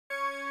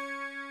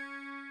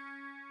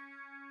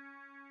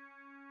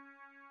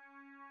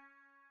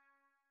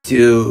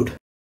Dude,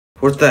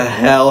 what the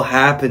hell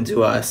happened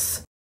to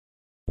us?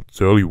 I'll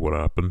tell you what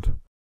happened.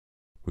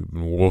 We've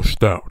been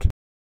washed out,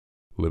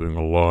 living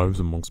our lives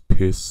amongst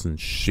piss and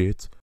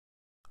shit,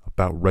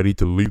 about ready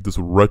to leave this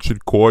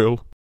wretched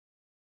coil.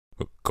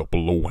 A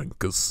couple of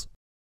wankers.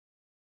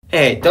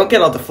 Hey, don't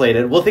get all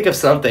deflated. We'll think of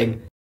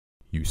something.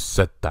 You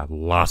said that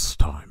last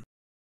time.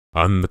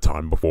 And the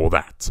time before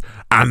that.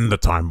 And the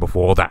time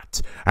before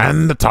that.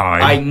 And the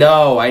time... I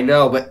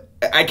know, but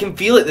I can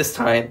feel it this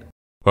time.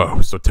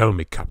 Oh, so tell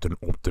me, Captain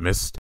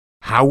Optimist,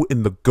 how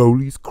in the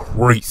goalie's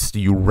crease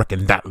do you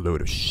reckon that load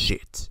of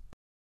shit?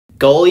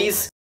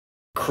 Goalies?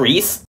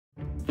 Crease?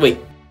 Wait,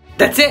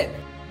 that's it!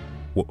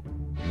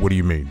 What do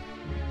you mean?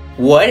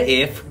 What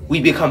if we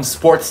become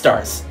sports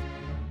stars?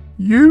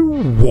 You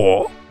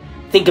what?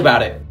 Think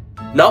about it.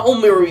 Not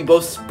only are we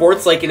both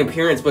sports-like in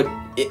appearance, but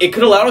it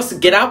could allow us to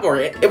get out more.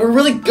 And we're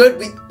really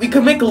good. We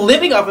could make a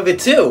living off of it,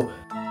 too.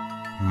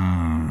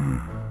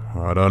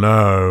 I don't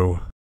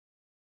know.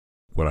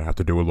 Would I have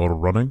to do a lot of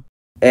running?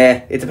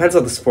 It depends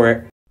on the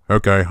sport.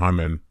 Okay, I'm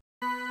in.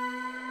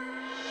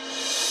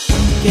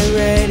 Get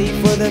ready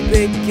for the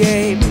big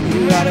game.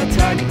 You gotta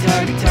tuck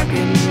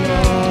and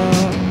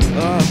roll.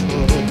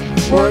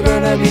 We're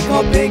gonna be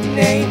called big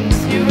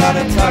names. You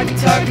gotta tuck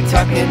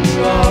and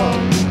roll.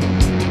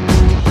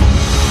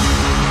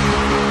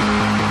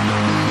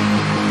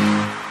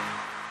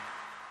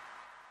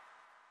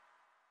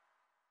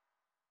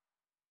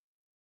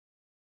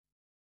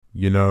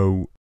 You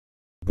know,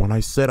 when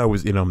I said I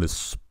was in on this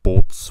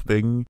sports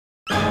thing,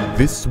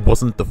 this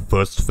wasn't the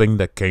first thing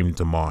that came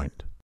to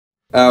mind.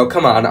 Oh,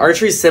 come on.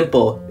 Archery's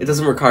simple. It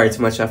doesn't require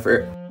too much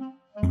effort.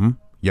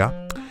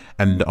 Yeah.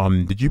 And,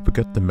 did you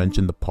forget to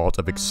mention the part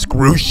of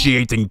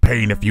excruciating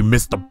pain if you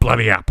missed a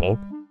bloody apple?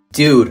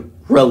 Dude,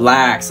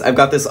 relax. I've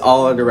got this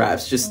all under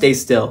wraps. Just stay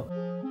still.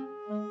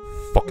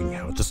 Fucking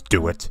hell, just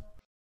do it.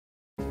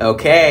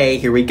 Okay,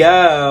 here we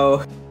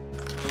go.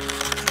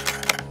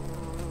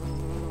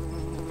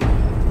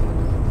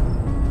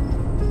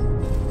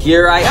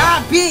 Here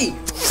I be!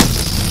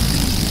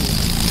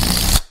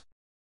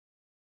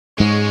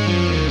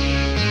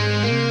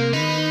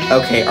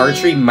 Okay,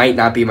 archery might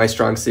not be my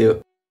strong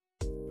suit.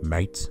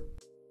 Mate,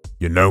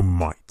 you're no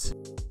mite.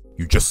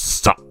 You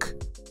just suck.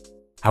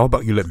 How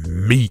about you let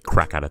me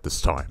crack at it this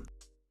time?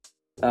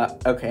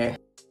 Okay.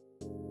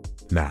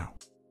 Now,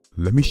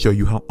 let me show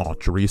you how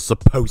archery is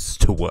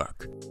supposed to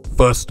work.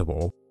 First of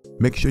all,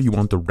 make sure you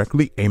aren't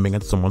directly aiming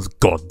at someone's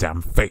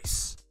goddamn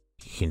face.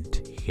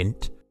 Hint,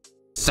 hint.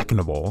 Second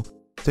of all,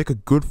 take a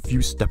good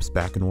few steps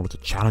back in order to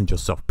challenge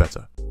yourself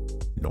better.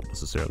 Not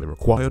necessarily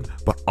required,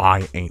 but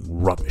I ain't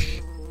rubbish.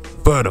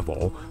 Third of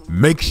all,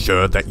 make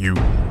sure that you...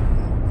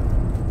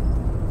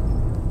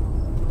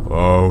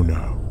 Oh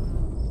no.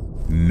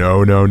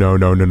 No.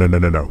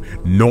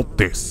 Not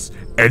this.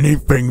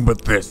 Anything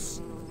but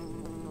this.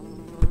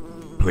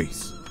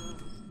 Please,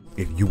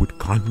 if you would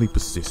kindly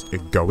persist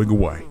in going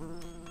away,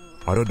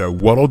 I don't know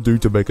what I'll do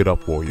to make it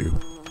up for you,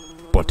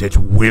 but it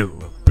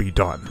will be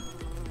done.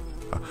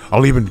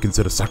 I'll even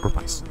consider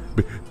sacrifice.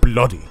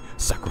 Bloody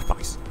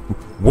sacrifice.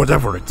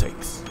 Whatever it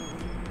takes.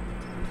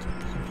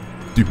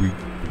 Do we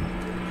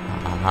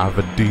have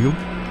a deal?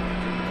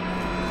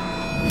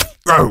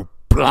 Oh,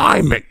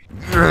 blimey!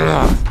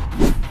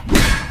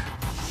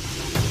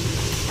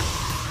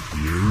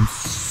 You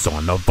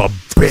son of a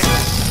bitch!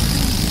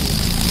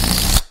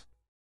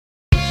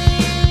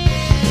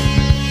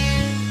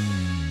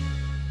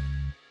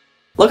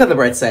 Look on the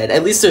bright side.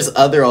 At least there's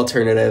other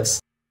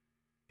alternatives.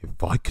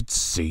 If I could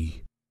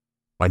see,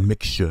 I'd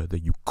make sure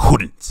that you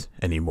couldn't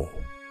anymore.